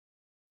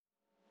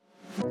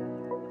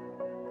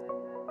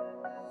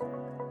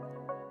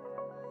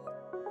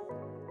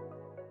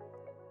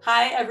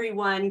Hi,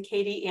 everyone.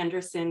 Katie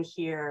Anderson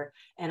here,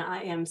 and I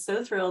am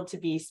so thrilled to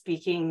be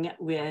speaking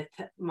with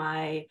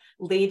my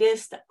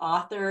latest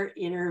author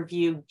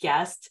interview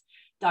guest,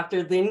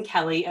 Dr. Lynn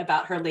Kelley,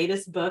 about her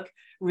latest book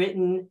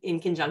written in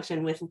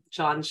conjunction with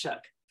John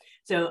Shook.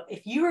 So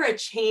if you are a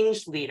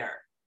change leader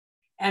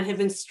and have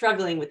been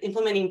struggling with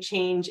implementing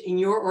change in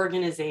your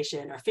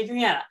organization or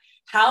figuring out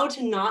how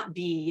to not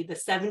be the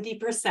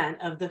 70%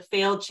 of the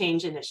failed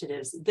change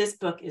initiatives, this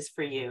book is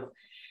for you.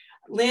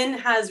 Lynn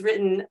has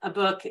written a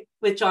book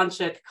with John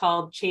Shook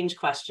called Change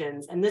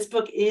Questions, and this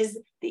book is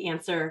the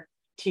answer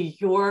to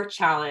your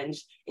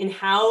challenge in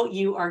how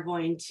you are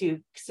going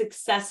to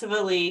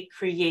successfully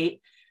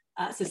create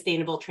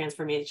sustainable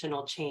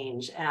transformational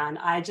change. And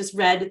I just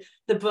read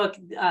the book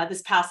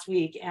this past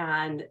week,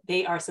 and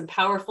they are some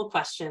powerful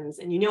questions.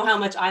 And you know how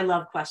much I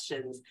love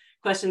questions.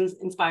 Questions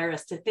inspire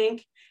us to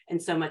think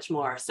and so much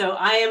more. So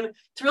I am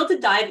thrilled to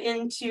dive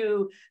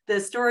into the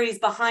stories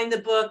behind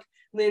the book,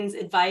 Lynn's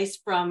advice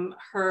from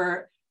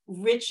her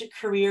rich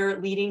career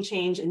leading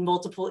change in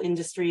multiple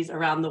industries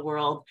around the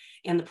world,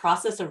 and the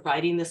process of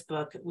writing this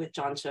book with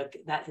John Shook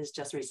that has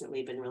just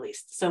recently been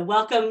released. So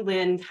welcome,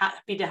 Lynn.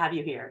 Happy to have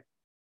you here.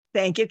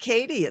 Thank you,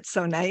 Katie. It's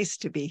so nice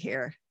to be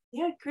here.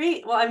 Yeah,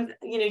 great. Well,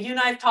 you and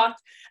I have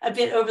talked a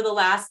bit over the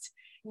last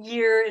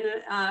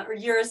year or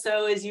year or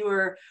so as you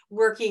were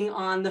working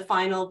on the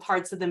final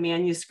parts of the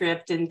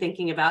manuscript and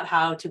thinking about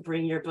how to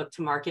bring your book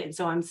to market. And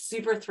so I'm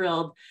super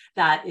thrilled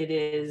that it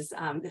is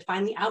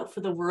finally out for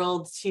the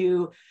world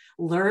to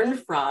learn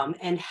from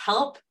and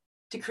help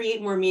to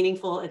create more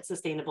meaningful and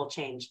sustainable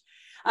change.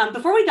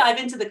 Before we dive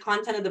into the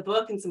content of the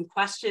book and some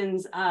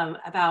questions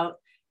about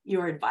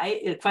your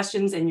advice,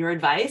 questions and your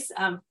advice,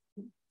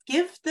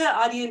 give the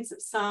audience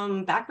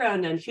some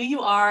background on who you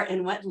are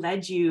and what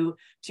led you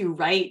to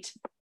write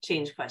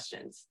Change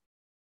Questions.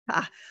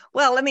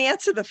 Well, let me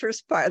answer the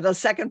first part, the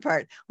second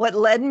part. What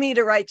led me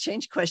to write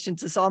Change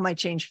Questions is all my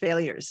change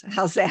failures.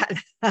 How's that?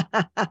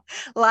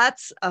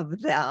 Lots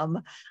of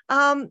them.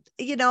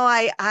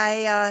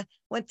 I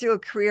went through a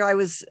career. I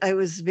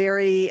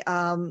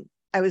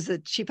was a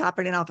chief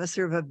operating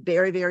officer of a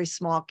very, very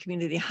small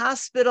community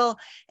hospital.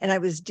 And I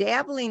was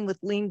dabbling with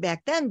lean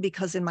back then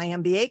because in my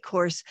MBA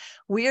course,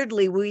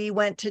 weirdly, we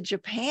went to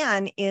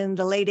Japan in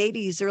the late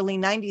 80s, early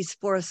 90s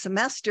for a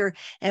semester,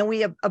 and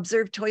we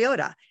observed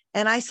Toyota.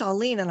 And I saw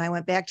lean, and I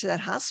went back to that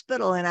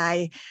hospital, and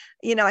I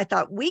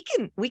thought we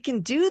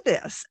can do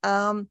this.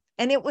 And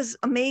it was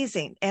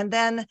amazing. And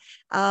then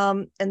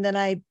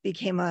I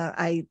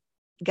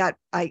got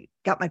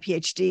my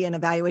PhD in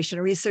evaluation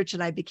and research,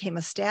 and I became a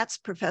stats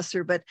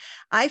professor. But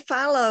I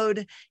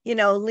followed,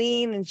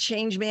 lean and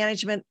change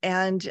management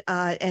and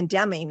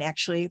Deming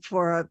actually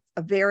for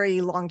a very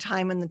long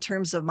time in the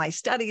terms of my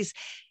studies,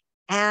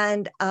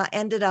 and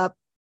ended up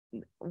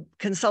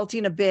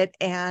consulting a bit.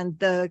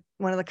 And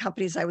one of the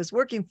companies I was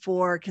working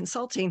for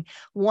consulting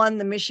won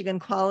the Michigan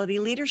Quality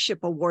Leadership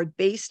Award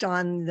based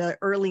on the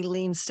early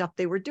lean stuff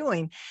they were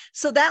doing.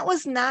 So that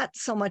was not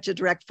so much a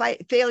direct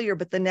failure,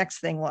 but the next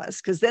thing was,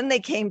 because then they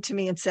came to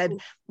me and said,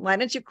 why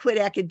don't you quit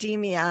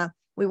academia?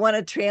 We want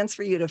to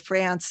transfer you to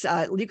France.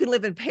 You can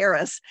live in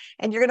Paris,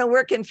 and you're going to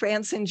work in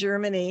France and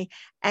Germany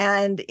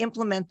and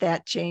implement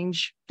that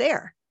change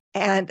there.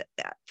 And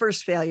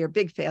first failure,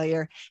 big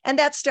failure. And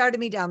that started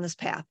me down this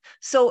path.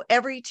 So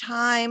every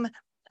time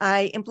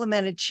I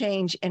implemented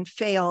change and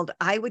failed,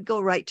 I would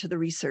go right to the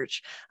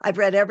research. I've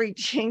read every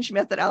change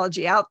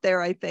methodology out there,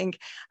 I think,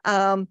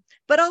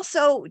 but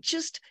also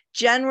just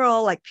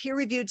general, like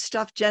peer-reviewed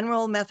stuff,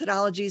 general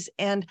methodologies.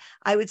 And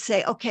I would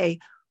say, okay,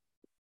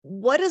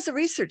 what does the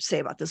research say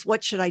about this?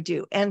 What should I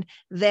do? And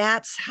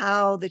that's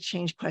how the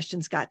change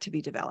questions got to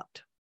be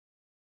developed.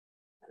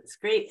 That's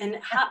great. And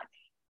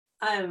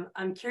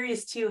I'm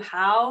curious too,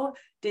 how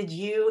did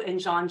you and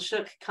John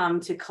Shook come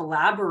to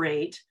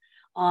collaborate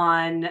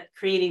on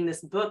creating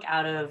this book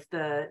out of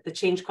the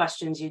change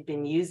questions you'd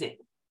been using?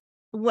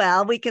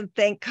 Well, we can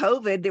thank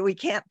COVID. We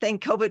can't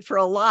thank COVID for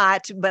a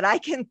lot, but I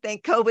can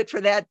thank COVID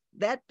for that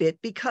bit,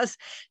 because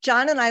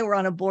John and I were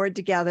on a board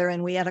together,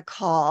 and we had a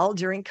call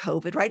during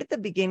COVID, right at the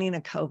beginning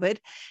of COVID.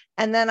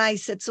 And then I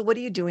said, so what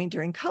are you doing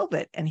during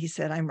COVID? And he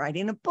said, I'm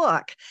writing a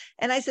book.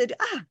 And I said,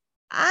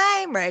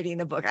 I'm writing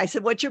a book. I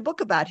said, what's your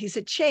book about? He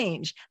said,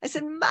 change. I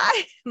said,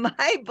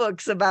 my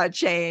book's about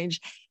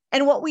change.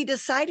 And what we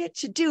decided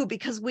to do,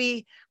 because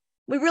we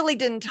really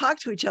didn't talk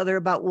to each other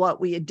about what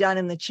we had done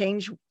in the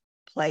change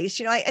place.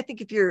 I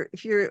think if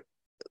you're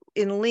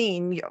in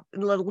lean,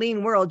 in the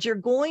lean world, you're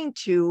going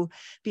to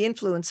be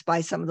influenced by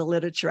some of the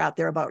literature out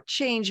there about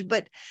change,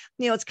 but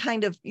it's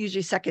kind of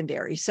usually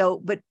secondary. So,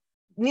 but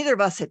neither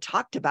of us had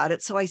talked about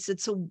it. So I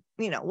said, so,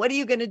 what are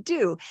you going to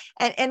do?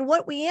 And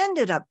what we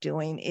ended up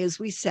doing is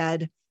we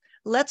said,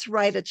 let's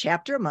write a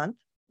chapter a month.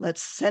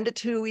 Let's send it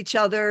to each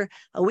other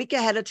a week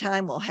ahead of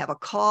time. We'll have a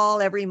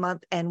call every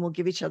month, and we'll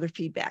give each other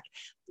feedback.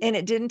 And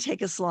it didn't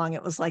take us long.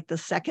 It was like the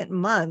second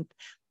month.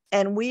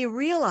 And we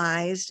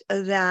realized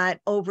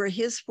that over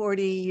his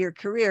 40-year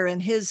career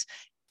and his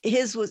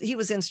he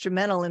was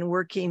instrumental in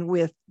working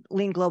with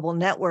Lean Global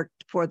Network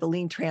for the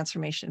Lean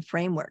Transformation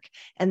Framework.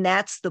 And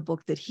that's the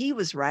book that he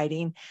was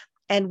writing.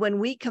 And when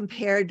we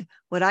compared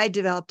what I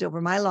developed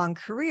over my long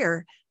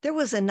career, there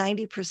was a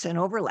 90%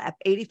 overlap,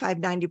 85,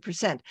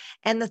 90%.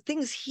 And the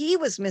things he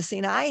was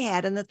missing, I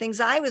had, and the things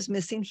I was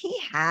missing, he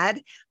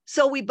had.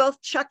 So we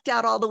both chucked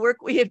out all the work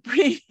we had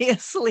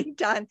previously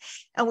done,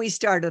 and we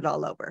started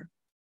all over.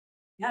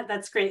 Yeah,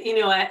 that's great.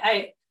 You know,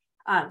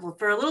 well,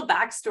 for a little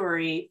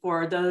backstory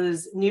for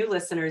those new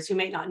listeners who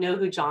may not know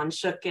who John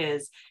Shook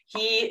is,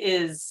 he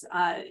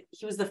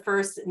was the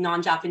first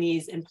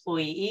non-Japanese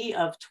employee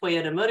of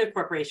Toyota Motor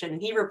Corporation.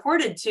 And he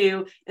reported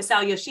to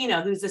Isao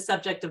Yoshino, who's the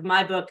subject of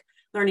my book,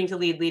 Learning to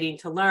Lead, Leading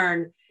to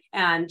Learn.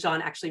 And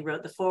John actually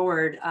wrote the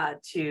foreword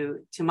to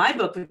my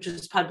book, which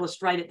was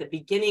published right at the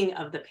beginning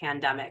of the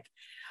pandemic.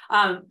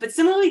 But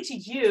similarly to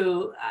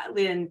you,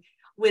 Lynn,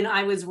 when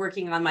I was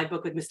working on my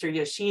book with Mr.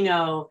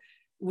 Yoshino,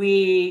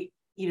 we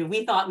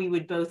thought we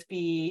would both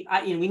be,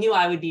 we knew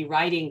I would be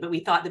writing, but we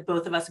thought that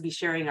both of us would be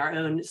sharing our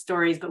own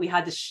stories, but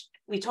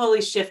we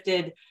totally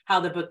shifted how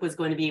the book was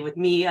going to be, with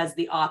me as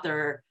the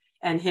author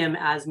and him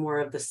as more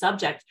of the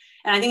subject.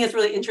 And I think it's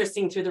really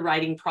interesting through the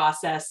writing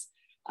process.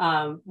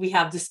 We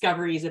have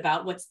discoveries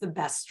about what's the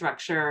best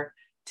structure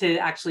to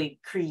actually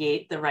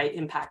create the right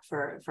impact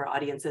for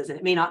audiences. And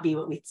it may not be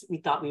what we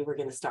thought we were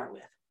going to start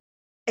with.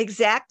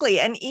 Exactly.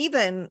 And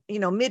even,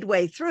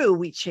 midway through,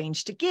 we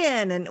changed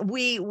again, and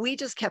we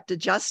just kept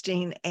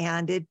adjusting,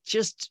 and it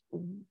just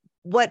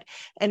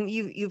and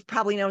you've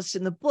probably noticed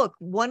in the book,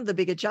 one of the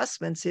big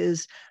adjustments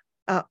is,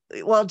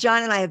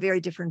 John and I have very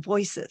different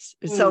voices.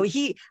 So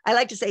I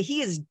like to say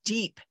he is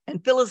deep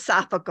and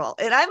philosophical,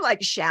 and I'm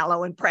like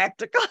shallow and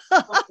practical.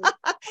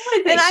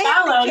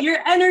 Shallow,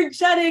 you're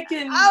energetic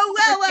and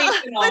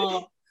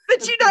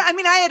But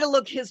I had to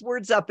look his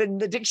words up in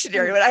the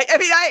dictionary. But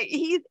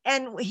he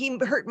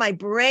hurt my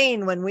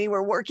brain when we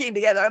were working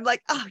together. I'm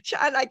like, oh,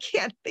 John, I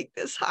can't think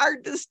this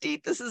hard, this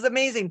deep. This is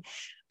amazing.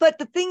 But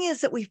the thing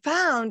is that we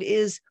found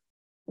is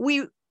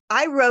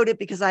I wrote it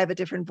because I have a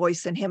different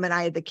voice than him, and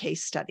I had the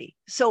case study.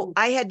 So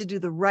I had to do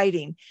the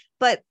writing,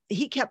 but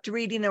he kept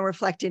reading and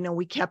reflecting, and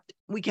we kept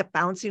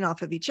bouncing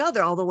off of each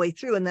other all the way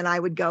through. And then I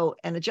would go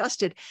and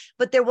adjust it,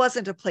 but there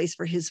wasn't a place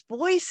for his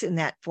voice in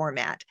that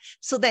format.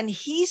 So then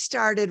he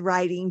started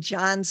writing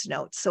John's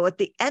notes. So at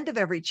the end of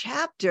every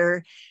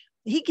chapter,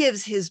 he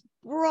gives his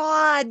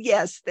broad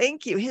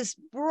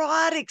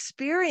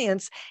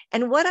experience.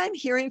 And what I'm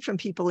hearing from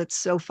people, it's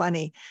so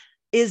funny,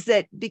 is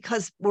that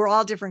because we're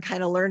all different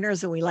kind of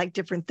learners and we like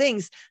different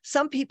things,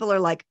 some people are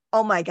like,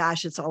 oh my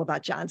gosh, it's all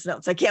about John's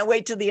notes. I can't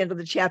wait till the end of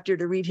the chapter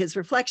to read his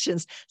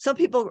reflections. Some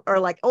people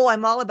are like, oh,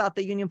 I'm all about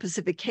the Union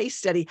Pacific case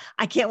study.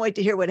 I can't wait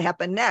to hear what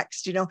happened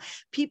next.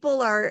 People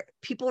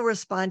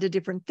respond to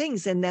different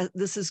things. And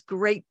this is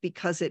great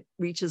because it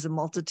reaches a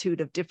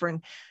multitude of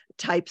different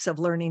types of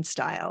learning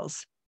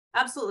styles.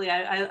 Absolutely.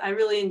 I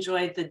really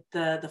enjoyed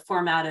the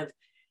format of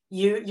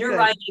you're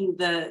writing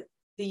the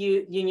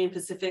Union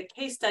Pacific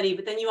case study,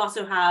 but then you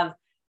also have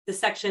the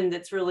section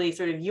that's really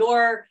sort of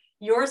your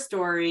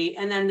story,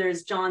 and then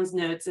there's John's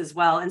notes as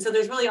well. And so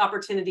there's really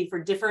opportunity for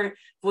different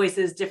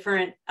voices,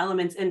 different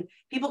elements, and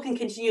people can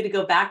continue to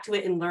go back to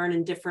it and learn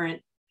in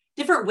different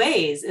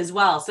ways as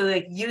well. So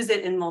like use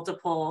it in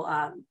multiple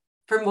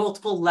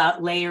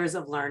layers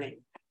of learning.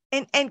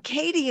 And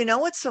Katie,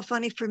 what's so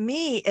funny for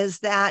me is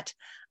that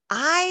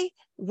I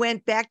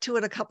went back to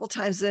it a couple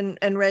times and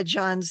read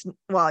John's,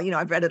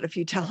 I've read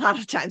it a lot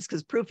of times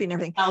because proofing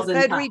everything.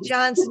 I'd read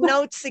John's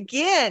notes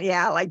again.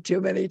 Yeah, like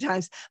too many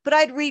times. But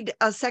I'd read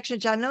a section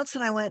of John's notes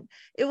and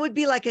it would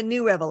be like a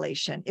new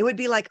revelation. It would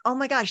be like, oh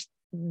my gosh,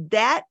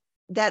 that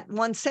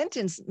one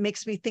sentence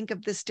makes me think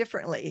of this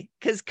differently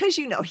because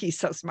he's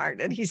so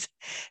smart, and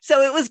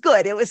so it was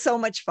good. It was so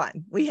much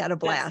fun. We had a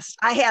blast.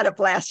 Yes. I had a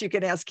blast. You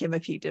can ask him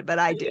if he did, but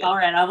I did. All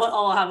right.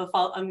 I'll have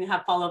I'm going to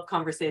have follow-up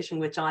conversation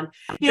with John.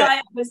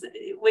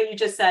 What you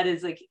just said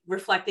is like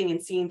reflecting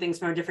and seeing things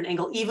from a different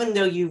angle, even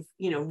though you've,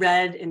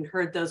 read and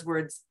heard those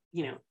words,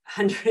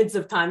 hundreds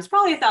of times,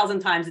 probably 1,000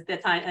 times at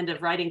the end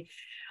of writing.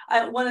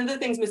 One of the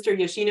things Mr.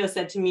 Yoshino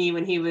said to me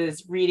when he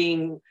was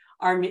reading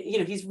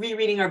he's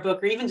rereading our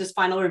book, or even just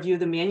final review of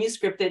the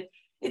manuscript, that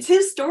it's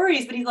his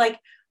stories, but he's like,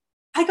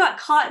 I got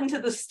caught into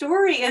the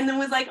story and then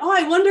was like, oh,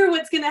 I wonder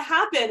what's going to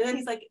happen. And then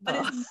he's like, but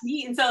it's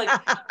me. And so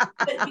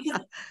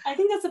because I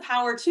think that's the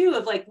power too,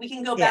 of like, we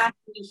can go back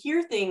and we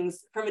hear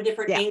things from a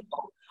different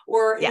angle,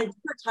 or in a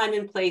different time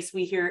and place,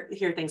 we hear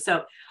things.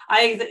 So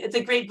it's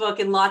a great book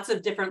and lots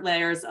of different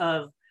layers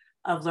of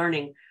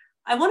learning.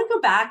 I want to go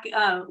back,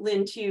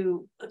 Lynn,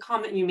 to a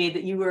comment you made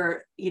that you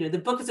were,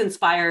 the book is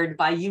inspired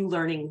by you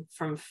learning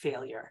from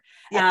failure.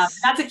 Yes.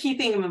 That's a key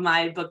theme of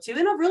my book too.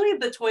 And really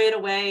the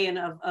Toyota way and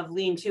of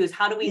Lean too, is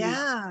how do we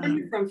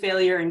learn from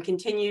failure and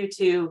continue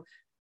to,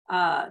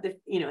 as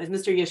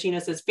Mr. Yoshino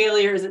says,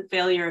 failure isn't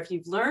failure if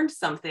you've learned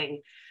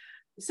something.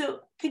 So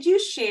could you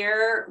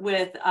share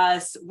with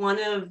us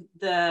one of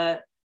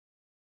the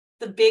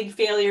the big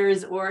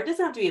failures, or it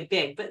doesn't have to be a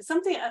big, but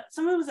something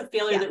was a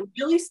failure that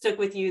really stuck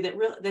with you,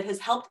 that has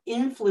helped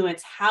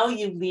influence how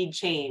you lead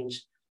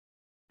change?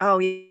 Oh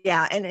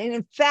yeah. And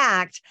in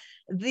fact,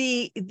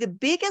 the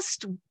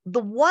biggest, the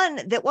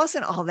one that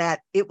wasn't all that,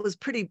 it was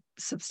pretty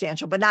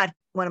substantial, but not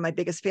one of my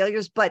biggest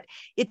failures, but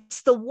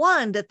it's the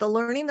one that the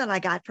learning that I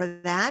got for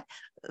that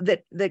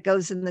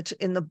goes in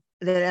the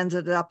that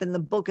ended up in the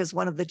book as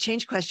one of the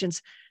change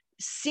questions,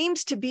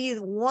 seems to be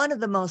one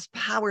of the most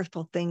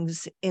powerful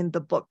things in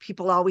the book.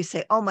 People always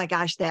say, oh my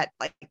gosh, that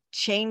like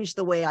changed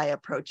the way I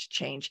approach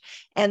change.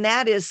 And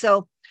that is,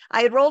 so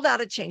I had rolled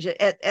out a change.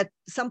 At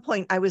some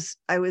point, I was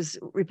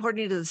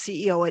reporting to the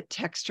CEO at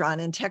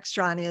Textron, and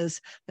Textron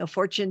is a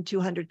Fortune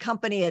 200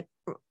 company. It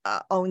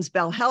owns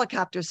Bell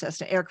helicopters,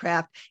 Cessna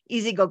aircraft,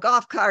 E-Z-GO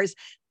golf cars.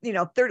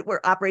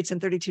 Where operates in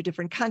 32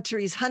 different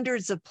countries,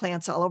 hundreds of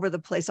plants all over the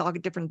place, all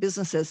different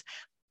businesses.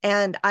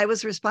 And I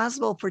was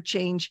responsible for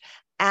change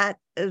at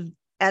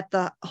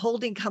the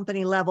holding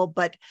company level,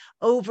 but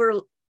over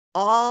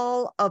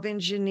all of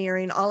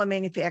engineering, all of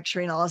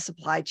manufacturing, all of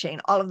supply chain,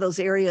 all of those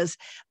areas.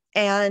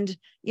 And,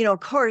 of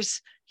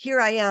course, here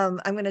I am,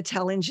 I'm going to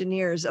tell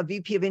engineers, a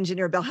VP of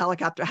engineer, Bell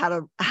Helicopter,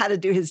 how to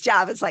do his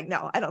job. It's like,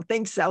 no, I don't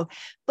think so.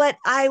 But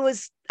I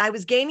was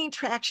gaining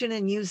traction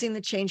and using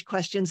the change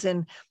questions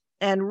and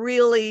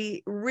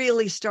really,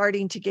 really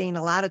starting to gain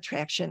a lot of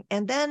traction.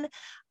 And then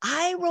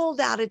I rolled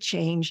out a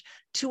change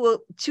to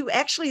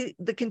actually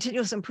the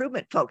continuous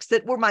improvement folks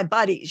that were my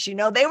buddies. They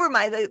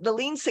were the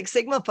Lean Six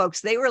Sigma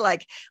folks. They were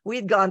like,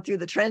 we'd gone through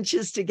the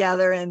trenches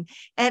together. And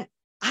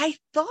I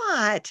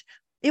thought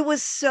it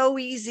was so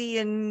easy,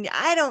 and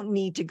I don't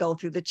need to go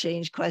through the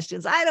change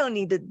questions. I don't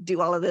need to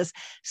do all of this.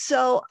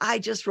 So I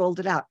just rolled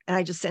it out, and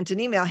I just sent an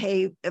email.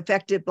 Hey,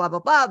 effective, blah, blah,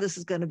 blah. This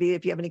is going to be,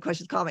 if you have any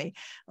questions, call me.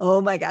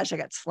 Oh my gosh, I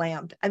got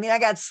slammed. I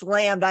got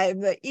slammed. I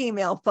have the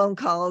email, phone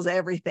calls,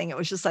 everything. It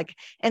was just like,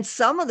 and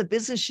some of the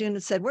business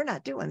units said, we're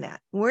not doing that.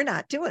 We're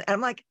not doing it. And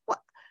I'm like,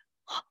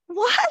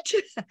 what?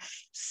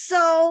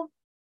 So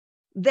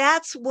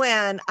that's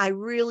when I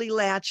really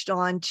latched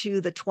on to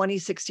the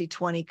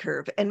 20-60-20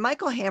 curve. And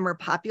Michael Hammer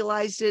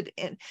popularized it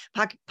and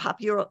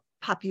popularized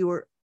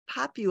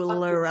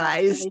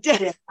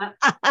it.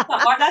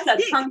 That's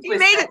a tongue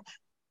twister.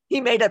 He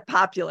made it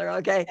popular.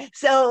 Okay.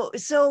 So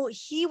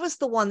he was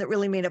the one that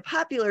really made it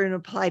popular and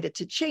applied it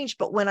to change.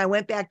 But when I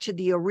went back to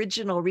the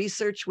original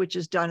research, which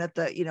is done at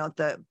the,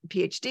 the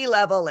PhD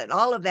level and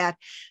all of that,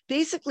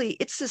 basically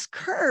it's this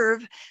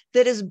curve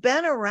that has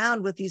been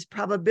around with these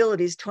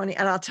probabilities 20,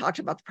 and I'll talk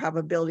about the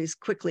probabilities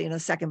quickly in a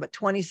second, but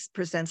 20%,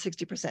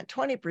 60%,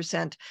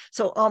 20%.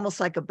 So almost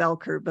like a bell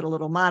curve, but a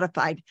little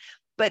modified.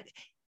 But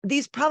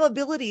these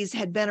probabilities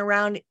had been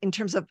around in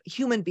terms of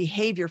human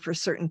behavior for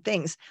certain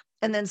things.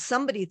 And then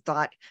somebody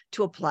thought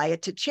to apply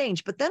it to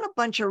change. But then a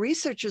bunch of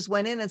researchers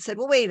went in and said,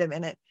 well, wait a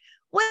minute,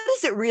 what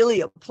does it really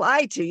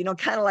apply to?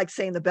 Kind of like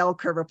saying the bell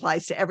curve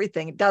applies to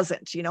everything. It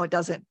doesn't, it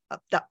doesn't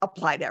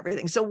apply to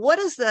everything. So what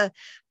does the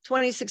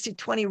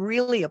 20-60-20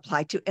 really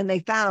apply to? And they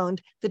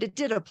found that it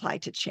did apply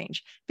to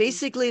change.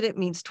 Basically, it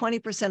means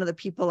 20% of the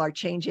people are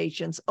change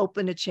agents,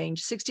 open to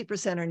change,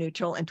 60% are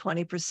neutral, and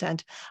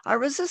 20% are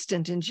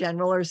resistant in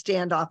general, or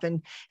standoff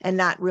and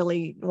not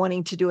really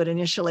wanting to do it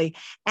initially.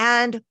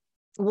 And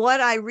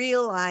what I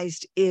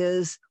realized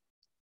is,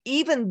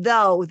 even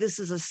though this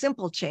is a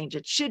simple change,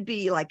 it should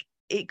be like,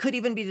 it could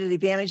even be to the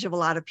advantage of a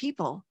lot of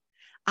people.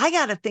 I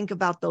got to think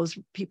about those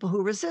people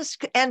who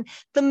resist, and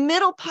the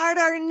middle part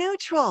are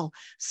neutral.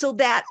 So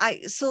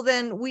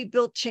then we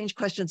built change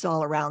questions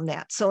all around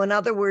that. So in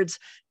other words,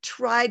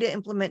 try to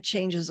implement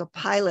change as a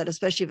pilot,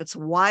 especially if it's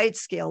wide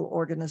scale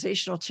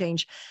organizational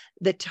change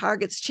that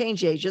targets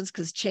change agents,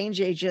 because change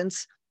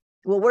agents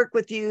will work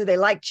with you. They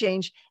like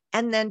change.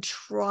 And then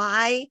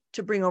try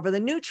to bring over the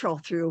neutral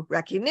through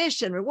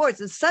recognition, rewards.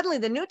 And suddenly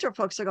the neutral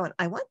folks are going,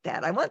 I want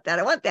that, I want that,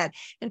 I want that.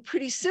 And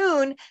pretty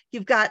soon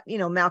you've got,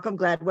 Malcolm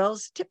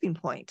Gladwell's tipping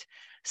point.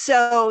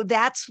 So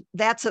that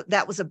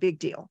was a big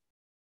deal.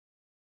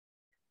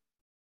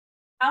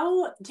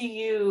 How do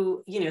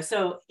you,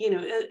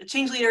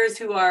 change leaders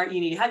who are,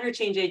 you have your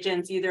change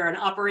agents, either an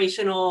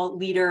operational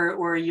leader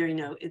or you're,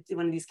 it's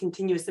one of these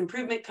continuous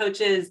improvement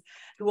coaches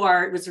who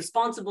was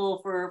responsible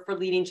for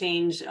leading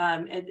change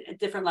at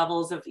different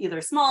levels of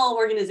either small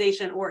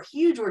organization or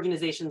huge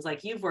organizations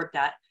like you've worked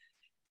at.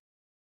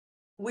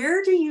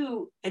 Where do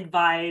you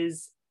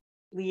advise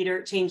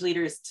change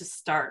leaders to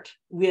start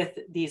with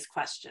these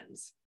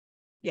questions?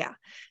 Yeah.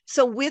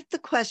 So with the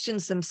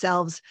questions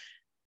themselves,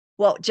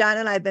 well, John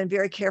and I have been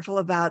very careful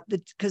about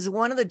because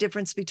one of the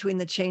difference between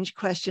the change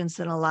questions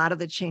and a lot of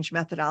the change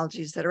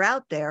methodologies that are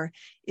out there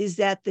is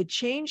that the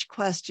change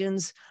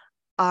questions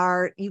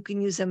you can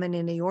use them in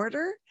any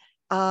order.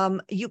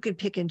 You can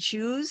pick and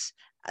choose.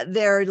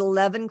 There are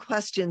 11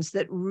 questions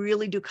that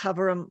really do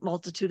cover a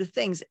multitude of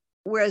things.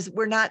 Whereas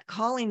we're not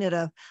calling it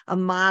a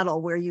model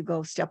where you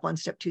go step 1,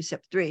 step 2,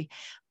 step 3.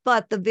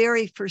 But the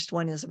very first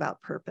one is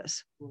about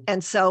purpose.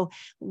 And so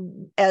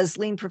as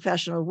lean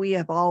professional, we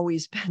have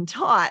always been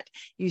taught,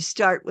 you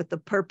start with the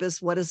purpose.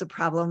 What is the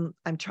problem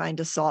I'm trying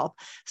to solve?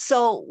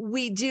 So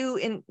we do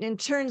in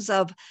terms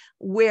of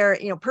where,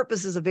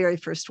 purpose is the very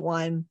first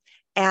one.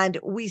 And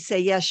we say,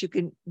 yes, you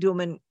can do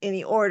them in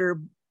any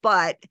order,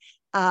 but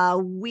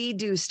we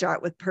do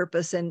start with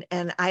purpose. And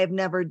I have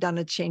never done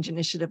a change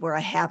initiative where I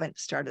haven't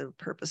started with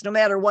purpose, no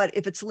matter what,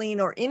 if it's lean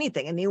or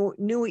anything, a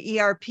new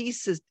ERP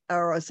system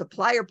or a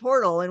supplier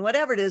portal and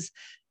whatever it is,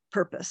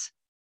 purpose.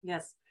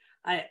 Yes,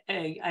 I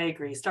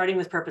agree. Starting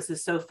with purpose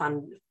is so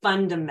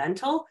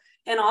fundamental.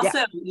 And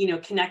also,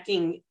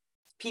 connecting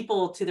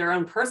people to their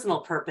own personal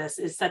purpose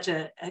is such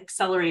an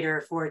accelerator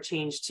for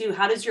change too.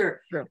 How does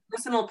your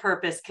personal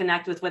purpose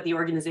connect with what the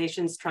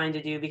organization's trying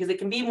to do? Because it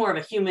can be more of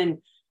a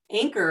human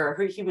anchor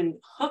or human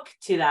hook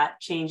to that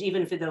change,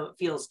 even if it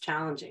feels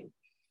challenging.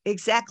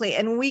 Exactly.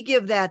 And we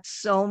give that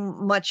so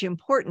much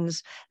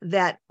importance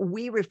that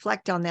we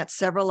reflect on that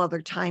several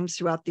other times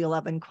throughout the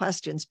 11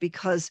 questions,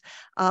 because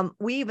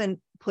we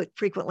even put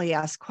frequently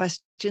asked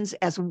questions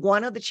as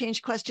one of the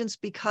change questions,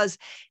 because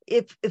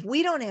if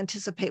we don't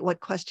anticipate what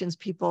questions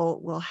people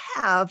will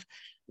have,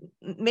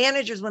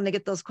 managers, when they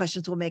get those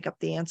questions, will make up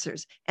the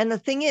answers. And the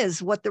thing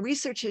is, what the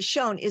research has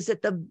shown is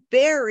that the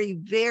very,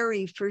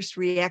 very first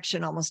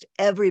reaction almost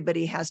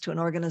everybody has to an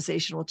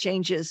organizational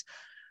change is,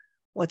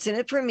 what's in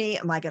it for me?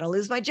 Am I going to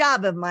lose my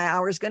job? Am my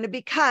hours going to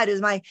be cut?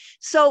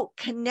 So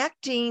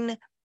connecting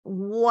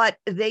what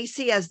they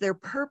see as their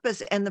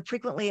purpose and the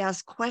frequently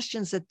asked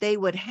questions that they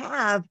would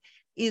have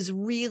is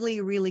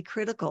really, really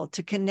critical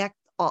to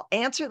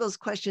answer those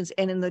questions.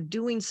 And in the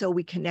doing so,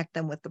 we connect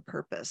them with the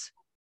purpose.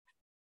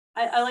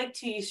 I like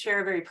to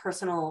share a very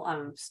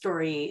personal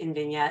story and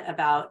vignette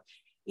about,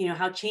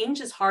 how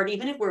change is hard,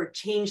 even if we're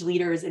change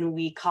leaders and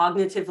we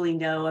cognitively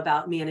know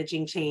about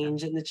managing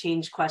change and the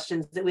change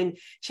questions, that when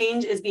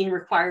change is being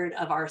required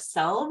of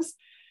ourselves,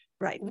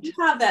 right, we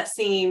have that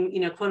same,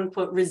 quote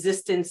unquote,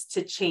 resistance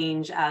to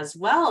change as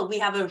well. We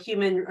have a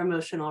human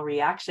emotional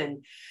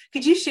reaction.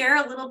 Could you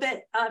share a little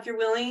bit, if you're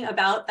willing,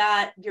 about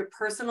that, your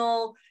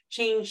personal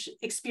change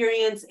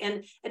experience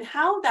and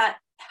how that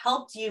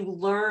helped you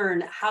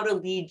learn how to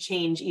lead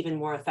change even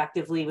more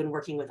effectively when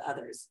working with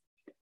others?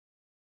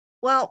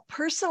 Well,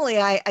 personally,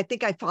 I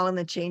think I fall in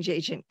the change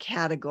agent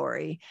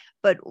category,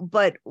 but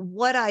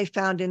what I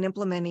found in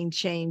implementing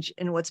change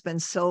and what's been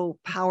so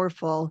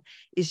powerful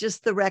is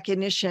just the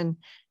recognition.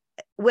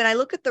 When I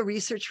look at the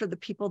research for the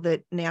people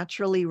that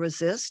naturally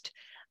resist,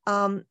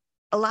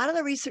 a lot of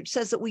the research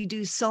says that we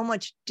do so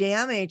much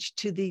damage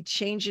to the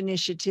change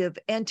initiative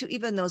and to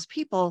even those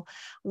people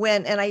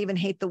and I even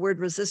hate the word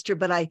resistor,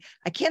 but I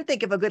can't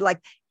think of a good,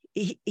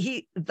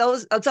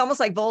 those, it's almost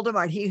like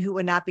Voldemort, he who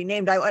would not be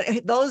named.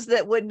 Those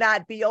that would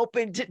not be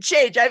open to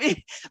change.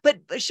 But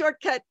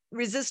shortcut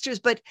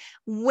resistors. But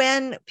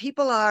when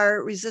people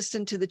are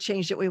resistant to the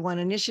change that we want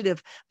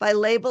initiative, by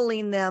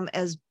labeling them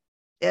as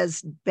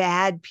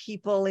bad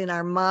people in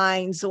our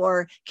minds,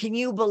 or can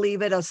you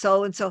believe it, or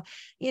so and so,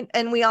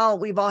 and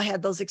we've all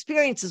had those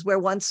experiences where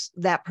once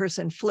that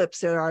person flips,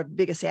 they're our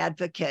biggest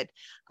advocate.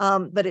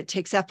 But it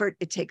takes effort,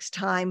 it takes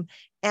time.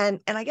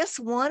 And I guess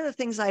one of the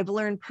things I've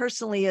learned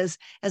personally is,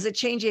 as a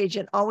change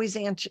agent, always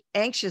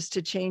anxious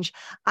to change,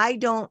 I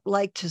don't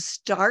like to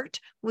start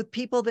with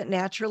people that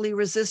naturally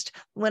resist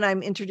when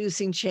I'm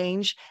introducing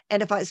change.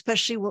 And if I,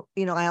 especially,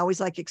 I always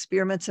like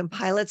experiments and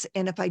pilots.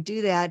 And if I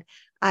do that,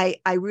 I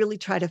really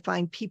try to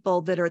find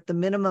people that are at the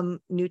minimum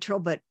neutral,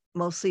 but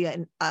mostly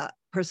a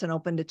person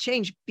open to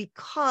change,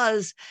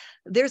 because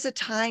there's a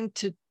time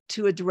to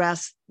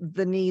address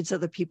the needs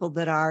of the people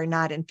that are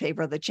not in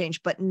favor of the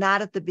change, but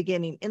not at the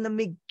beginning. In the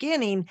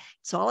beginning,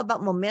 it's all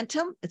about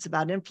momentum. It's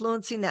about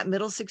influencing that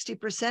middle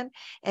 60%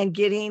 and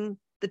getting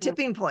the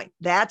tipping point.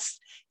 That's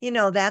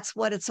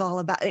what it's all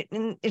about.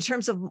 In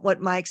terms of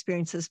what my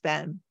experience has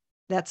been,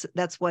 that's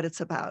what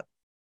it's about.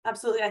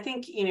 Absolutely. I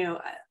think,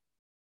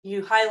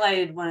 you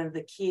highlighted one of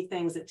the key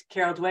things that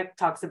Carol Dweck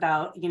talks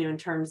about, in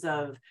terms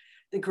of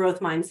the growth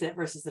mindset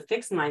versus the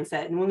fixed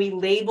mindset. And when we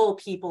label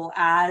people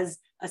as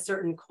a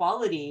certain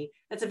quality,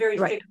 that's a very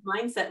fixed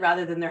mindset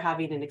rather than they're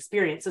having an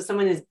experience. So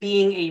someone is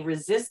being a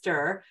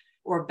resistor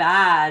or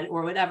bad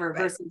or whatever,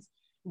 versus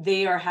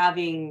they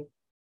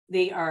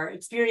are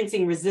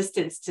experiencing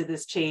resistance to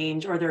this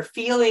change, or they're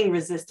feeling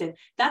resistant.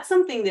 That's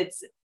something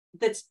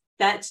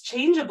that's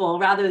changeable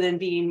rather than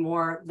being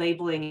more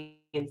labeling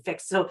and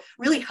fixed. So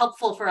really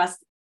helpful for us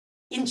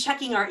in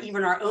checking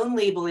our own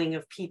labeling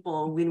of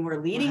people when we're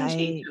leading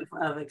change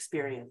of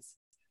experience.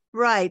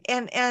 Right.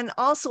 And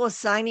also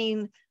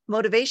assigning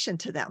motivation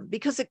to them,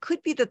 because it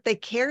could be that they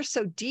care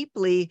so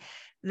deeply,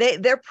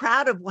 they're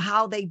proud of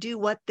how they do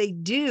what they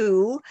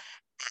do,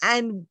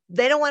 and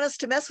they don't want us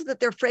to mess with it.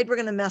 They're afraid we're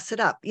going to mess it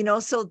up,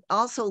 so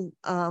also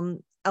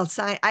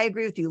I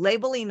agree with you.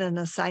 Labeling and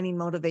assigning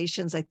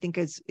motivations, I think,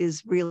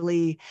 is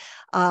really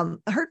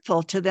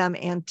hurtful to them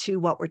and to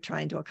what we're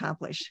trying to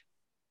accomplish.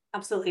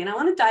 Absolutely. And I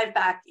want to dive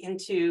back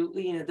into,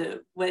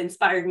 what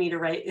inspired me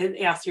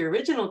to ask your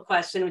original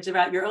question, which is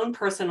about your own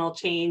personal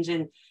change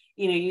and,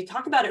 you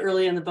talk about it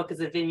earlier in the book as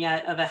a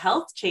vignette of a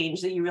health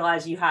change that you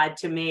realized you had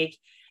to make.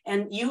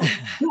 And you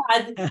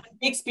had the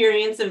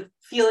experience of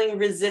feeling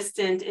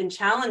resistant and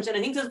challenged. And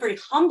I think that's very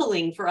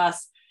humbling for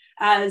us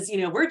as,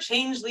 we're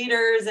change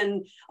leaders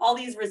and all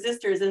these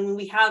resistors. And when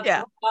we have,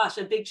 oh gosh,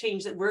 a big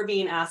change that we're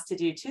being asked to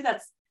do too,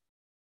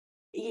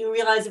 you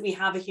realize that we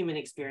have a human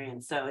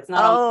experience. So it's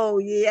not. Oh,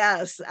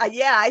 yes.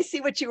 Yeah, I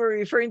see what you were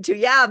referring to.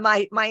 Yeah,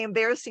 my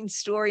embarrassing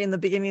story in the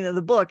beginning of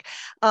the book.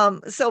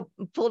 So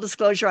full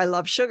disclosure, I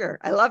love sugar.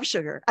 I love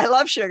sugar. I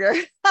love sugar.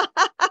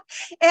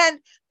 and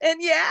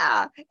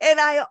yeah, and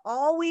I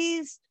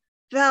always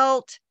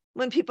felt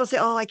when people say,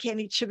 oh, I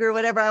can't eat sugar or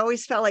whatever, I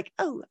always felt like,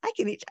 oh, I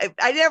can eat.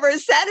 I never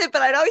said it,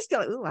 but I'd always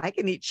go, oh, I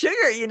can eat sugar,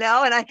 And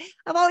I've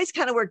always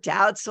kind of worked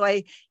out. So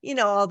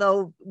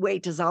although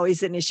weight is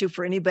always an issue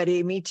for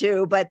anybody, me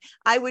too, but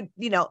I would,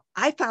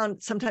 I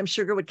found sometimes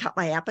sugar would cut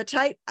my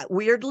appetite.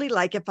 Weirdly,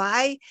 like if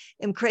I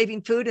am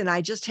craving food and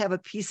I just have a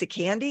piece of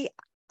candy,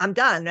 I'm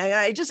done.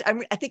 I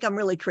think I'm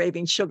really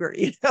craving sugar,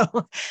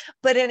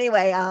 But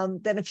anyway,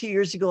 then a few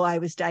years ago, I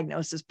was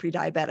diagnosed as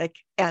pre-diabetic,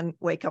 and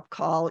wake up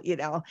call,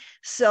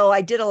 So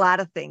I did a lot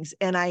of things,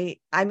 and I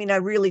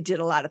really did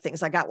a lot of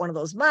things. I got one of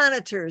those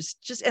monitors,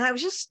 and I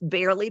was just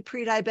barely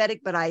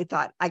pre-diabetic, but I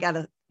thought I got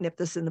to nip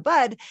this in the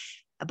bud.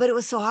 But it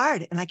was so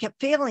hard, and I kept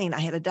failing.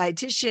 I had a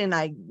dietitian.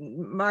 I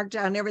marked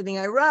down everything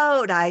I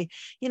wrote. The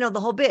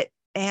whole bit,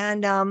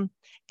 and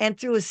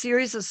through a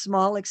series of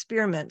small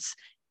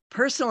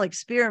personal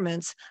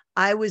experiments,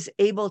 I was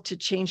able to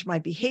change my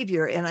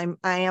behavior. And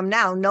I am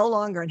now no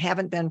longer, and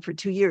haven't been for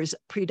 2 years,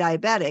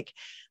 pre-diabetic.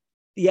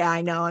 Yeah,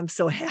 I know. I'm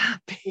so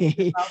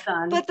happy. Well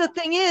done. But the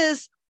thing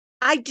is,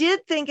 I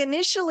did think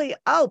initially,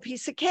 oh,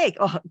 piece of cake.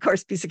 Oh, of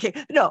course, piece of cake.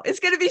 No, it's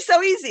going to be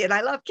so easy. And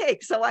I love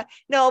cake. So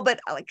but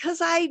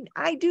because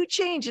I do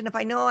change. And if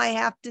I know I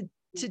have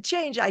to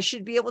change, I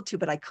should be able to,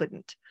 but I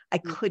couldn't.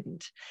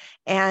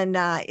 And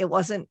it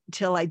wasn't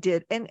till I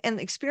did. And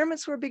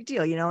experiments were a big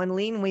deal, in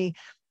Lean,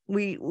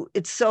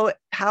 it's so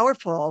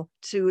powerful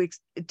to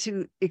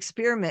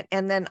experiment.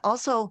 And then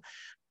also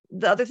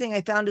the other thing I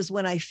found is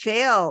when I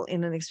fail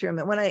in an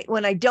experiment,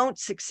 when I don't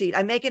succeed,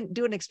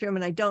 do an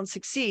experiment, I don't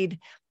succeed,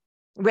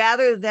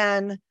 rather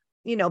than,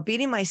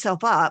 beating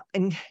myself up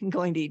and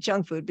going to eat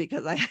junk food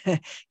because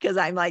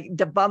I'm like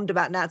bummed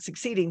about not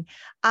succeeding.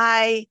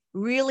 I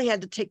really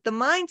had to take the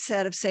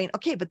mindset of saying,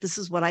 okay, but this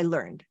is what I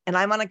learned, and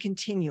I'm on a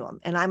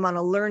continuum, and I'm on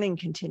a learning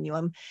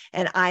continuum.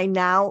 And I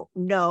now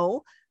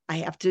know I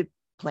have to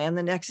plan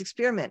the next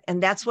experiment.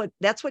 And that's what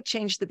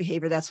changed the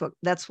behavior.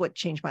 That's what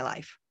changed my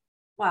life.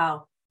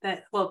 Wow.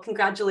 Well,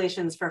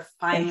 congratulations for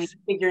finally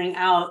figuring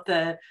out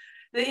the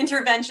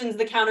interventions,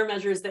 the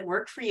countermeasures that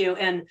work for you.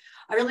 And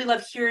I really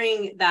love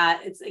hearing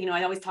that. It's,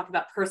 I always talk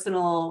about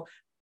personal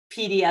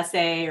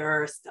PDSA,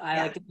 or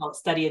I like to call it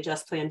study,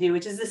 adjust, plan, do,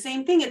 which is the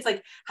same thing. It's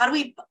like, how do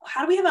we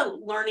have a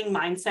learning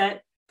mindset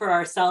for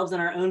ourselves and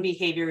our own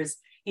behaviors?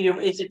 If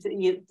it's,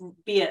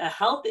 be it a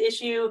health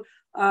issue,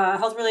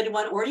 health related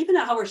one, or even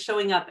how we're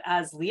showing up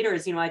as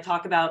leaders. I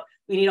talk about,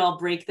 we need to all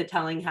break the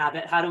telling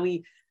habit. How do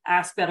we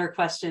ask better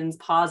questions,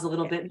 pause a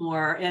little bit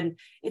more? And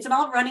it's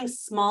about running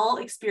small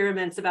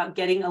experiments, about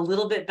getting a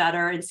little bit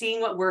better and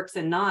seeing what works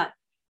and not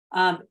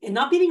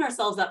beating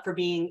ourselves up for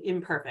being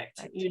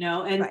imperfect,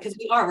 and because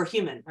we're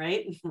human,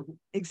 right?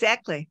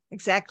 Exactly.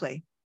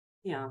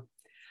 Yeah.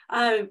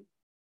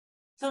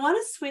 So I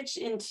want to switch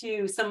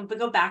into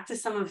go back to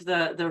some of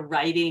the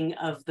writing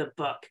of the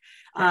book,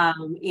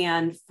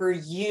 and for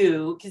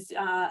you, because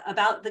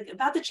about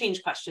the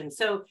change question.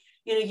 So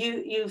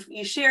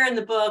you share in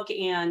the book,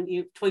 and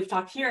we've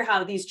talked here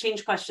how these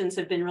change questions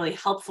have been really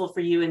helpful for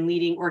you in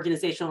leading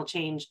organizational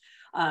change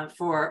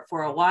for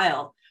a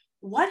while.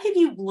 What have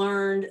you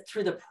learned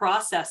through the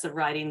process of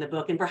writing the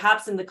book, and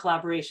perhaps in the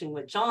collaboration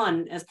with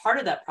John as part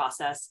of that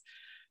process,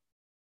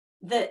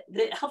 that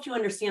helped you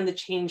understand the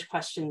change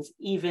questions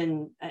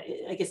even,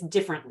 I guess,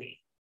 differently?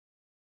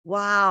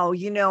 Wow.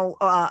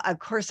 Of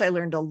course I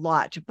learned a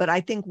lot, but I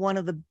think one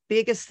of the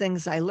biggest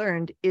things I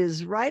learned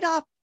is right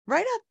off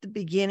the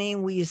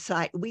beginning, we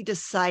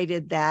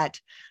decided that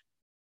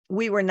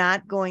we were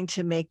not going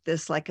to make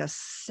this like a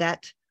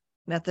set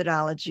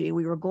methodology.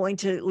 We were going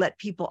to let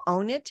people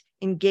own it,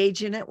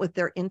 engage in it with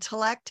their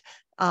intellect,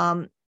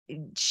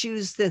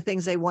 choose the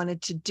things they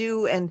wanted to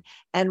do, and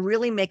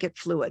really make it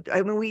fluid.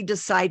 I mean, we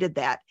decided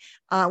that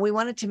we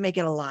wanted to make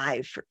it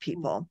alive for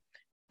people.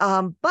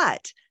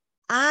 But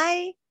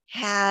I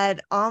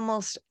had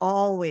almost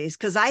always,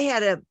 because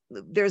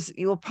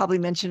you'll probably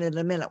mention it in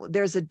a minute,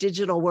 there's a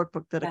digital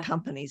workbook that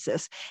accompanies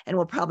this, and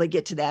we'll probably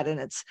get to that.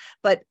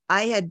 But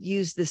I had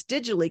used this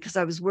digitally because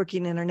I was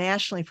working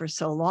internationally for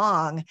so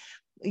long,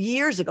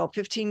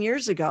 15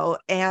 years ago,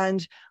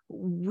 and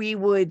we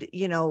would,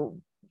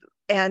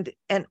 and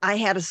I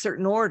had a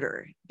certain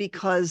order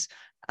because,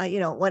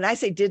 when I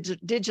say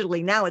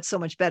digitally now, it's so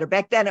much better.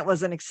 Back then it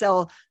was an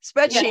Excel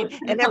spreadsheet,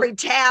 and every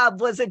tab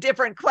was a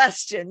different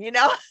question, and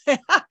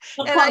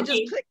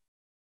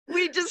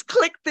we just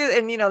clicked through,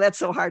 and, that's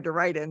so hard to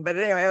write in, but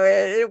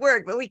anyway, it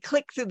worked, but we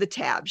clicked through the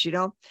tabs,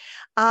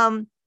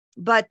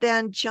 But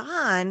then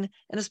John,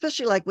 and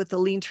especially like with the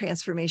lean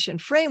transformation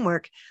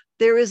framework,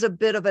 there is a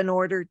bit of an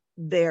order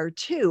there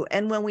too.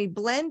 And when we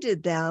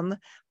blended them,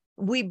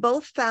 we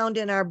both found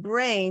in our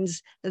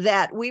brains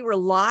that we were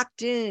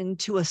locked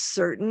into a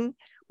certain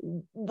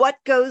what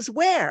goes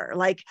where,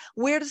 like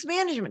where does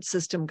management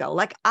system go?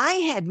 Like I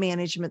had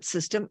management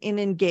system in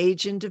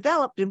engage and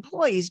developed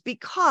employees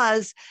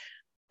because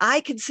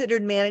I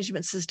considered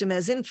management system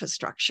as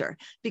infrastructure,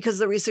 because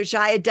the research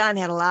I had done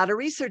had a lot of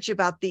research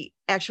about the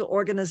actual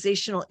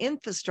organizational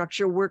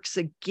infrastructure works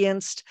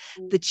against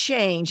the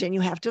change, and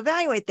you have to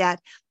evaluate that.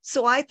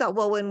 So I thought,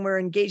 well, when we're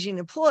engaging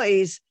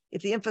employees,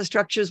 if the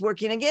infrastructure is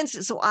working against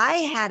it, so I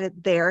had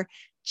it there.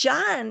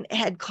 John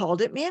had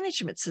called it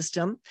management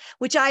system,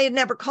 which I had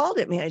never called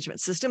it management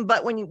system,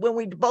 but when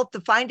we both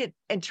defined it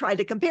and tried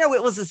to compare,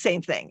 it was the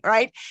same thing,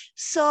 right?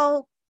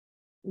 So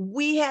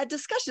we had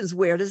discussions.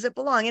 Where does it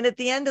belong? And at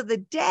the end of the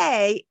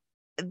day,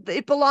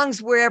 it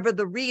belongs wherever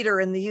the reader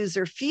and the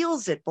user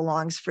feels it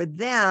belongs for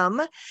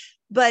them.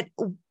 But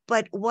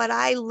what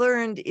I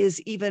learned is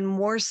even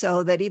more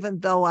so that even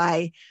though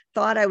I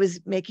thought I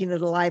was making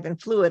it alive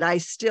and fluid, I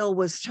still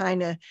was trying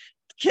to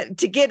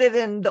get it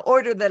in the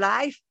order that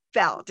I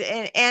felt.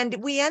 And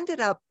we ended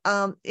up,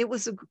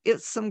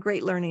 it's some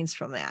great learnings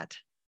from that.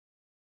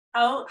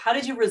 How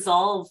did you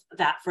resolve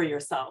that for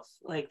yourself?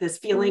 Like this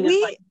feeling of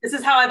like, this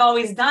is how I've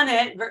always done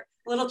it, a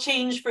little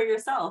change for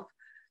yourself.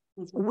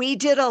 We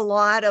did a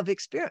lot of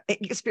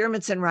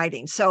experiments in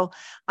writing. So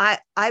I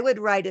would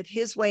write it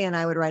his way and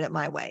I would write it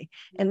my way.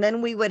 And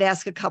then we would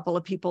ask a couple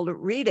of people to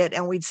read it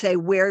and we'd say,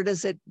 where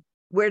does it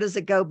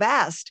go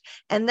best?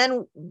 And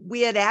then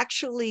we had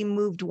actually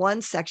moved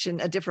one section,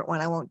 a different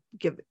one. I won't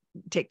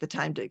take the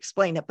time to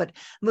explain it, but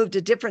moved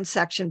a different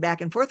section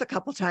back and forth a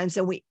couple of times.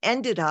 And we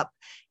ended up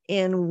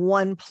in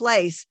one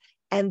place.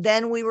 And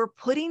then we were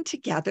putting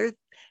together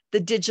the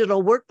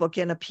digital workbook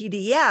in a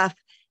PDF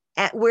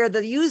where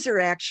the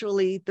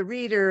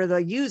reader,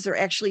 the user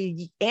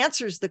actually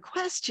answers the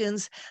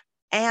questions.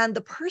 And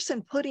the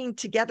person putting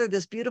together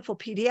this beautiful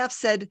PDF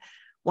said,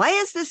 why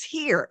is this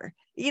here?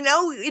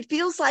 It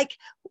feels like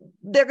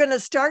they're going to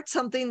start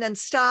something, then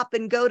stop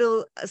and go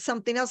to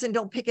something else and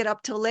don't pick it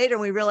up till later.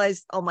 And we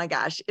realize, oh my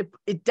gosh,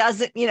 it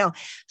doesn't,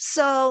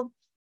 so,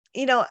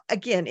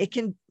 again,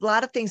 a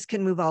lot of things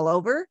can move all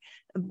over,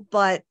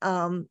 but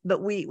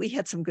we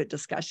had some good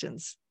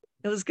discussions.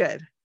 It was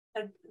good.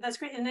 That's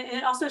great. And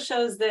it also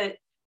shows that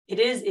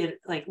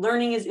like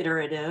learning is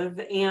iterative,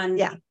 and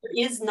there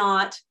is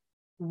not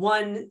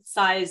one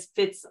size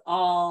fits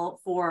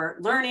all for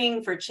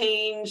learning, for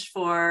change,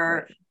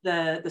 for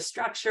the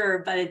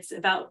structure, but it's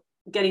about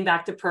getting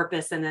back to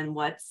purpose and then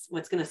what's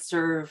going to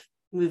serve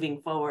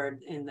moving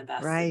forward in the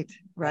best. Right.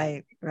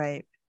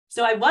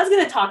 So I was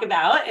going to talk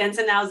about, and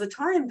so now's the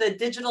time, the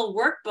digital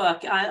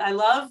workbook. I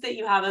love that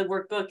you have a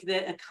workbook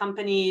that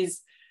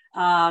accompanies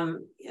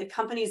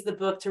the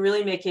book to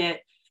really make it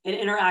an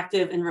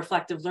interactive and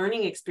reflective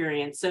learning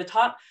experience. So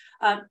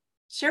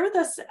share with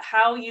us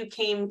how you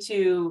came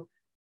to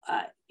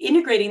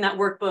integrating that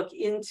workbook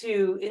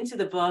into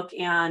the book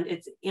and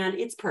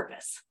its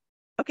purpose.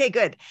 Okay,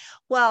 good.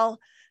 Well,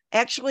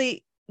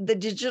 actually, the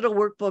digital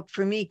workbook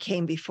for me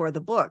came before the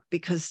book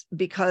because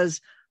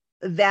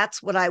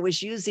that's what I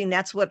was using.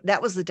 That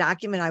was the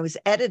document I was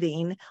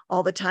editing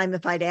all the time.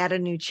 If I'd add a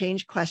new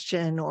change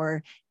question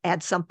or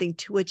add something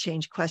to a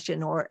change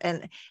question,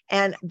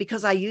 and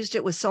because I used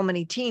it with so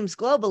many teams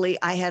globally,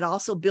 I had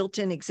also built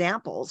in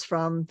examples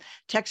from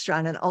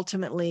Textron, and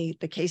ultimately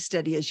the case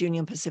study is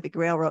Union Pacific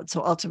Railroad.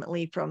 So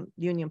ultimately from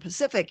Union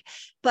Pacific,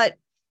 but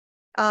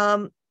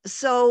to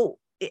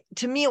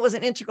me, it was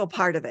an integral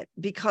part of it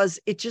because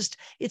it's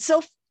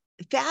so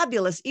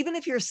fabulous. Even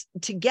if you're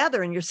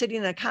together and you're sitting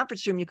in a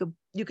conference room,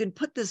 you can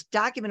put this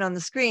document on the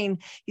screen,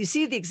 you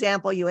see the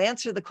example, you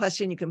answer the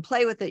question, you can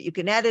play with it, you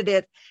can edit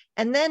it.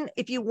 And then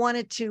if you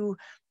wanted to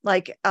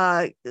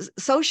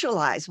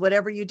socialize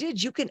whatever you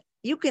did, you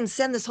can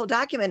send this whole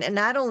document, and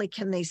not only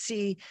can they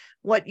see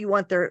what you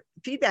want their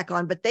feedback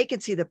on, but they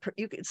can see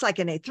it's like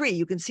an A3.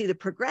 You can see the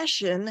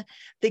progression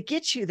that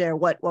gets you there.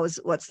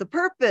 What's the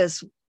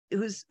purpose?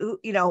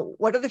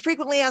 What are the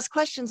frequently asked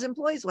questions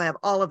employees will have?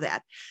 All of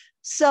that.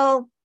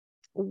 So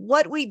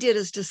what we did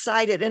is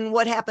decided, and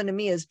what happened to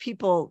me is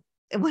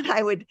when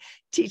I would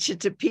teach it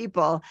to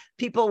people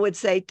would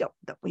say, don't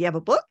we have a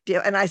book?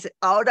 And I said,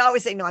 I would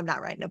always say, no, I'm not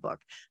writing a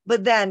book.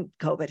 But then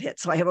COVID hit.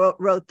 So I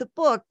wrote the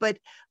book. But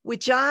with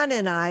John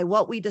and I,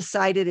 what we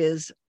decided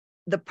is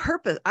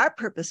our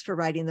purpose for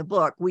writing the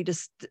book, we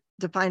just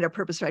defined our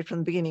purpose right from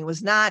the beginning,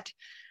 was not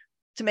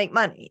to make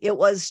money. It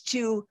was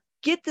to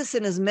get this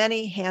in as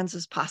many hands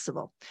as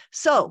possible.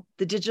 So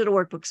the digital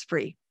workbook's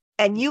free.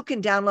 And you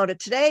can download it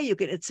today.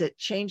 It's at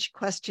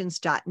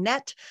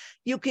changequestions.net.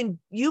 You can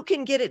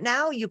get it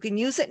now. You can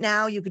use it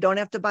now. You don't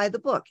have to buy the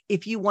book.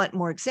 If you want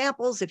more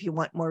examples, if you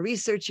want more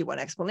research, you want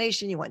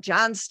explanation, you want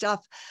John's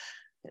stuff,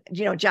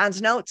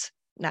 John's notes,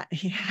 not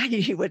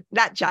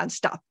John's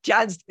stuff,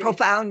 John's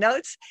profound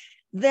notes,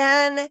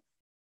 then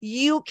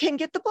you can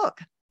get the book.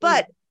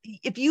 But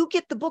if you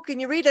get the book and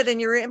you read it and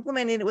you're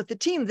implementing it with the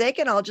team, they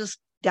can all just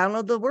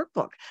download the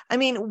workbook. I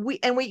mean,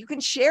 you can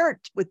share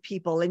it with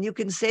people, and you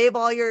can save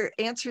all your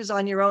answers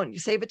on your own. You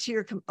save it to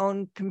your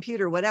own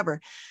computer, whatever.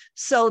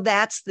 So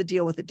that's the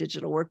deal with the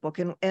digital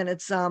workbook. And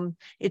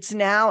it's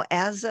now,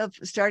 as of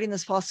starting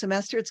this fall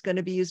semester, it's going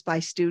to be used by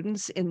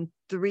students in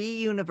 3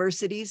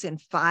 universities in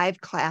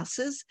 5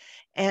 classes.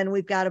 And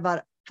we've got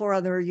about 4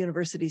 other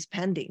universities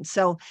pending.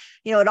 So,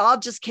 it all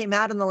just came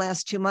out in the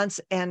last 2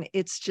 months, and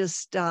it's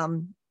just,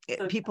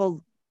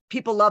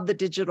 people love the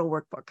digital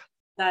workbook.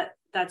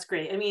 That's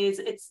great. I mean,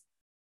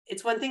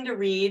 it's one thing to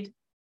read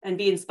and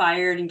be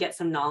inspired and get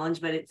some knowledge,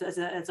 but it's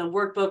a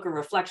workbook or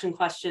reflection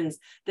questions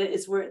that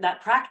is where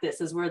that practice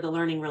is where the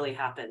learning really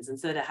happens. And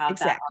so to have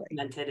that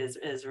augmented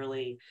is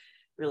really,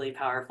 really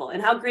powerful.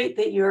 And how great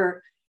that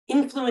you're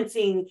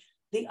influencing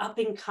the up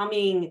and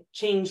coming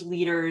change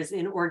leaders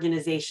in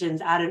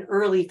organizations at an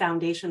early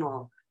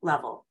foundational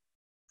level.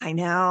 I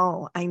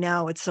know.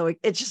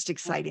 It's just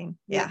exciting.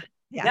 Yeah.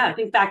 I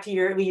think back to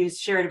you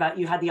shared about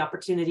you had the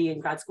opportunity in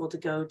grad school to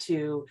go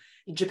to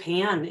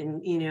Japan,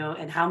 and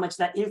and how much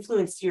that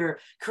influenced your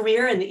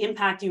career and the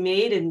impact you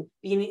made and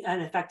being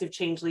an effective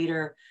change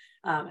leader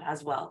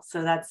as well.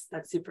 So that's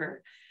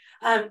super.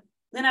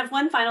 Then I have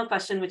one final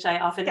question, which I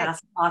often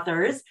ask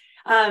authors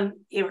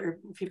or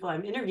people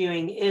I'm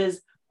interviewing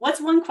is,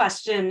 what's one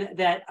question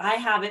that I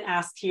haven't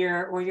asked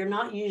here, or you're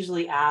not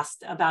usually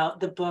asked about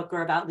the book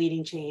or about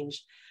leading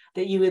change,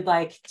 that you would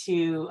like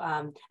to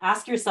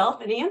ask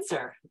yourself and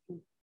answer?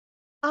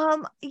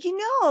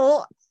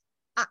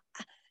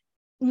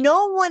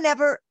 No one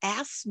ever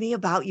asked me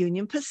about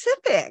Union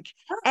Pacific.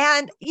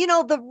 And,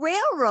 the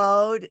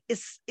railroad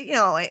is,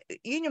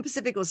 Union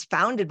Pacific was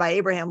founded by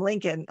Abraham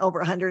Lincoln over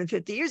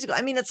 150 years ago.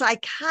 I mean, it's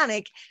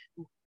iconic.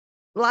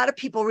 A lot of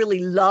people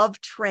really love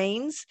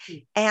trains.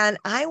 And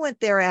I went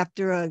there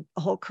after a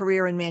whole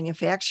career in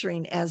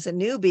manufacturing as a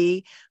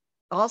newbie,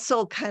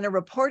 also kind of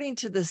reporting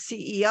to the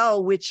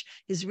CEO, which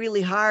is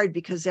really hard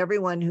because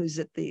everyone who's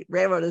at the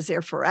railroad is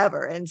there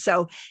forever. And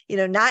so,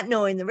 not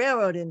knowing the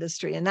railroad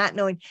industry and I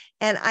got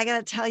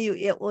to tell you,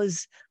 it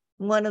was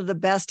one of the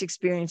best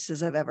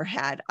experiences I've ever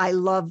had. I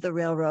love the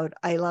railroad.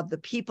 I love the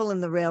people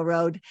in the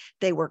railroad.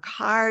 They work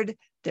hard.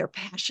 They're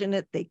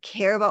passionate. They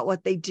care about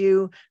what they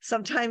do.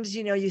 Sometimes,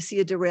 you see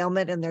a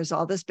derailment and there's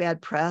all this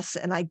bad press,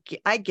 and I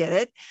get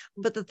it.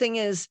 But the thing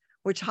is,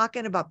 we're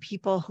talking about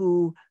people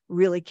who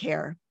really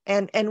care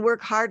and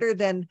work harder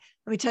than,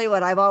 let me tell you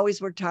what, I've always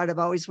worked hard. I've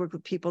always worked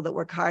with people that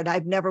work hard.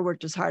 I've never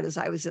worked as hard as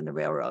I was in the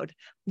railroad.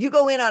 You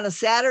go in on a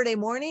Saturday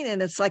morning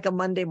and it's like a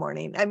Monday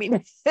morning. I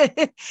mean,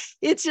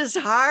 it's just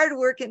hard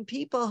working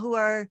people who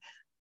are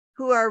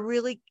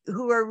really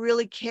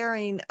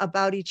caring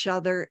about each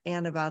other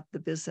and about the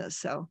business.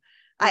 So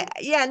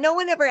no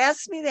one ever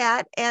asked me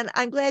that. And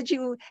I'm glad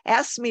you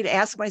asked me to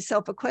ask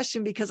myself a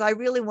question, because I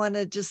really want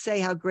to just say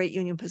how great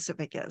Union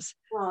Pacific is.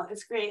 Well,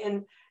 it's great.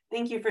 And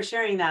thank you for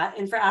sharing that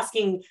and for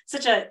asking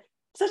such an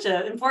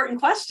important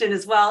question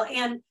as well.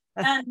 And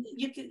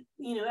you can,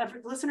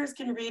 listeners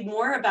can read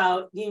more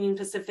about Union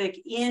Pacific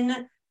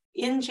in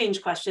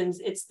Change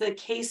Questions. It's the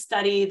case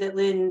study that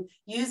Lynn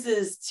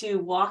uses to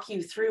walk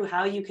you through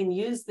how you can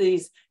use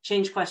these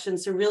change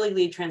questions to really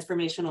lead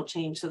transformational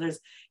change. So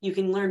you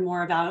can learn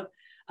more about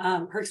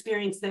her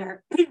experience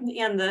there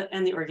and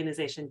the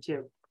organization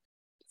too.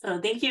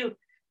 So thank you,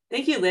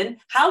 Lynn.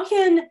 How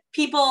can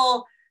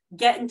people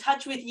get in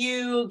touch with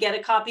you, get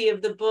a copy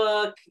of the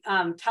book?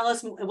 Tell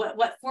us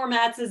what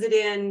formats is it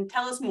in?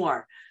 Tell us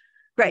more.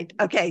 Great.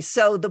 Okay.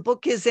 So the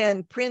book is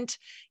in print.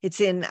 It's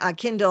in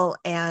Kindle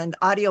and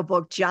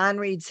audiobook. John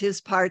reads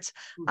his parts.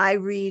 I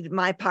read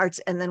my parts.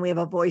 And then we have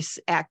a voice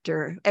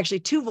actor,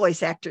 actually 2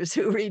 voice actors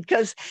who read,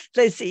 because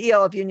the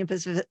CEO of Union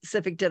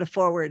Pacific did a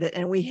foreword,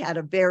 and we had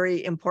a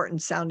very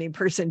important sounding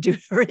person to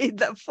read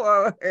the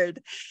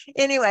foreword.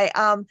 Anyway,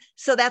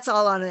 so that's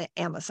all on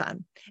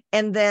Amazon.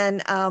 And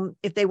then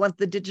if they want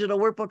the digital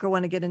workbook or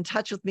want to get in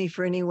touch with me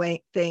for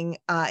anything,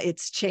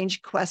 it's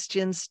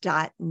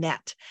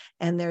changequestions.net.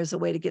 And there's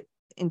a way to get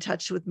in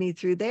touch with me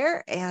through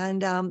there,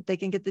 and they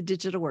can get the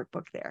digital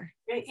workbook there.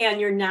 Great. And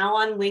you're now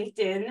on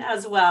LinkedIn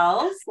as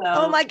well. So.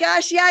 Oh my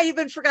gosh. Yeah. I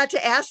even forgot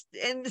to ask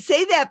and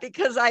say that,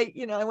 because I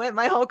went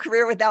my whole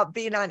career without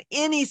being on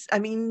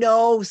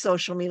no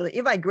social media.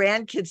 Even my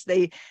grandkids,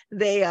 they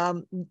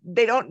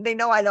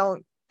know I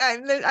don't,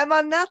 I'm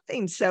on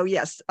nothing. So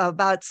yes,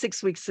 about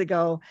 6 weeks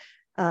ago,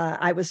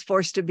 I was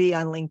forced to be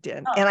on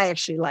LinkedIn, and I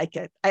actually like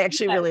it. I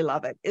actually really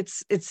love it.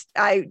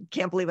 I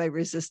can't believe I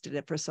resisted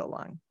it for so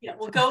long. Yeah,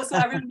 so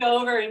everyone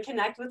go over and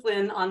connect with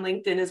Lynn on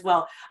LinkedIn as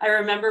well. I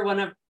remember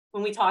when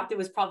we talked, it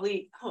was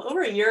probably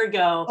over a year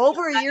ago.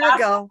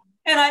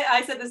 And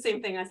I said the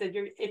same thing. I said,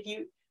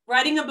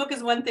 writing a book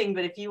is one thing,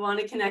 but if you want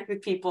to connect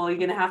with people, you're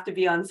going to have to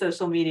be on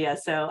social media.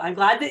 So I'm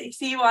glad to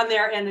see you on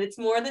there. And it's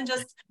more than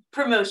just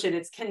promotion,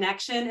 it's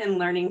connection and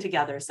learning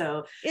together.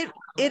 So it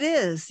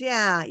is.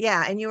 Yeah.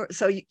 And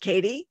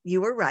Katie, you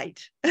were right.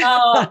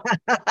 Oh,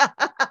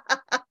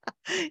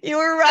 You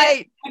were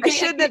right. Okay.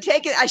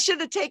 I should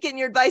have taken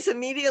your advice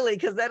immediately,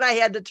 because then I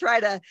had to try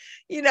to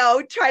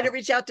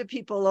reach out to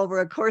people over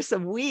a course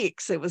of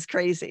weeks. It was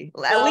crazy.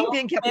 Well,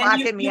 LinkedIn kept and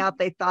locking me out.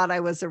 They thought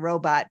I was a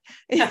robot.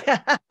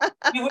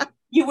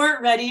 you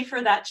weren't ready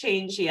for that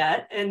change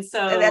yet. And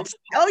so it's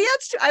true.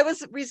 I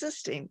was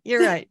resisting.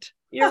 You're right.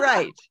 You're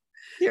right.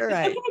 You're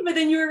right. Okay, but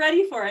then you were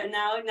ready for it. And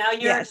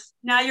Yes.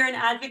 now you're an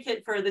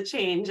advocate for the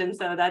change. And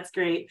so that's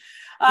great.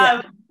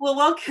 Yeah.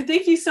 Well,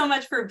 thank you so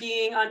much for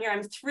being on here.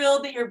 I'm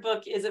thrilled that your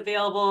book is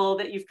available,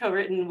 that you've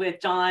co-written with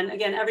John.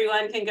 Again,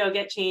 everyone can go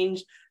get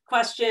change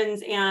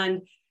questions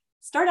and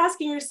start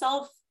asking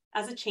yourself,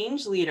 as a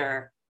change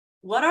leader,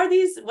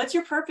 what's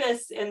your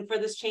purpose and for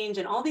this change,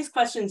 and all these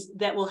questions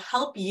that will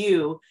help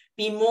you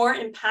be more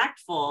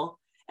impactful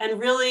and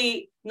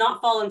really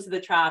not fall into the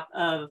trap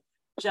of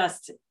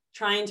just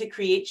trying to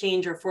create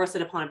change or force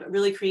it upon it, but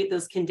really create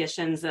those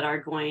conditions that are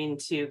going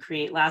to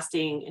create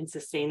lasting and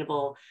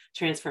sustainable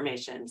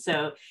transformation.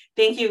 So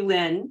thank you,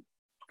 Lynn,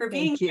 for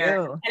being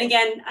here. And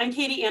again, I'm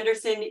Katie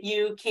Anderson.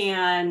 You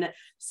can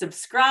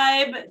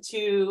subscribe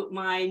to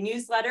my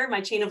newsletter, my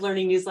Chain of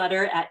Learning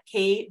newsletter, at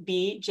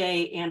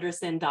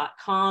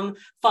kbjanderson.com.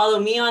 Follow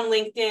me on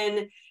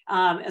LinkedIn,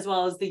 as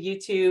well as the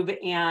YouTube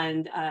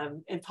and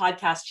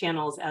podcast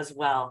channels as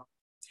well.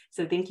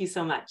 So thank you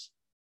so much.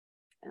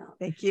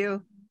 Thank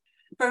you.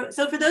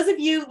 So for those of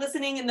you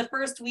listening in the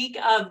first week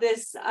of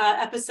this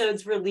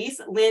episode's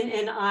release, Lynn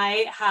and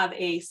I have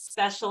a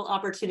special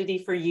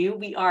opportunity for you.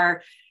 We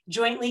are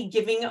jointly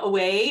giving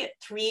away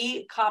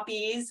 3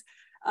 copies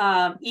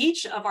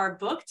each of our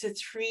book to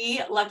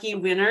 3 lucky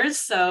winners.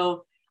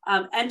 So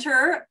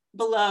enter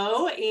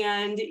below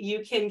and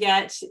you can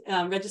get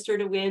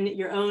registered to win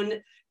your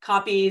own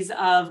copies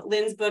of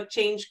Lynn's book,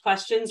 Change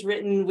Questions,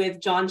 written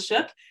with John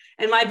Shook,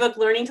 and my book,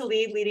 Learning to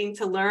Lead, Leading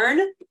to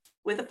Learn,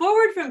 with a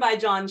foreword from by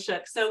John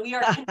Shook. So we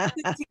are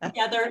connected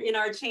together in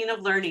our chain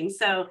of learning.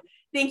 So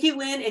thank you,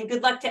 Lynn, and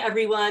good luck to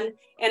everyone.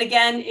 And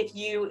again, if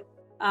you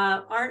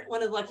aren't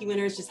one of the lucky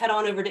winners, just head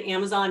on over to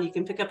Amazon. You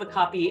can pick up a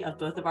copy of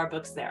both of our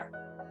books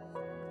there.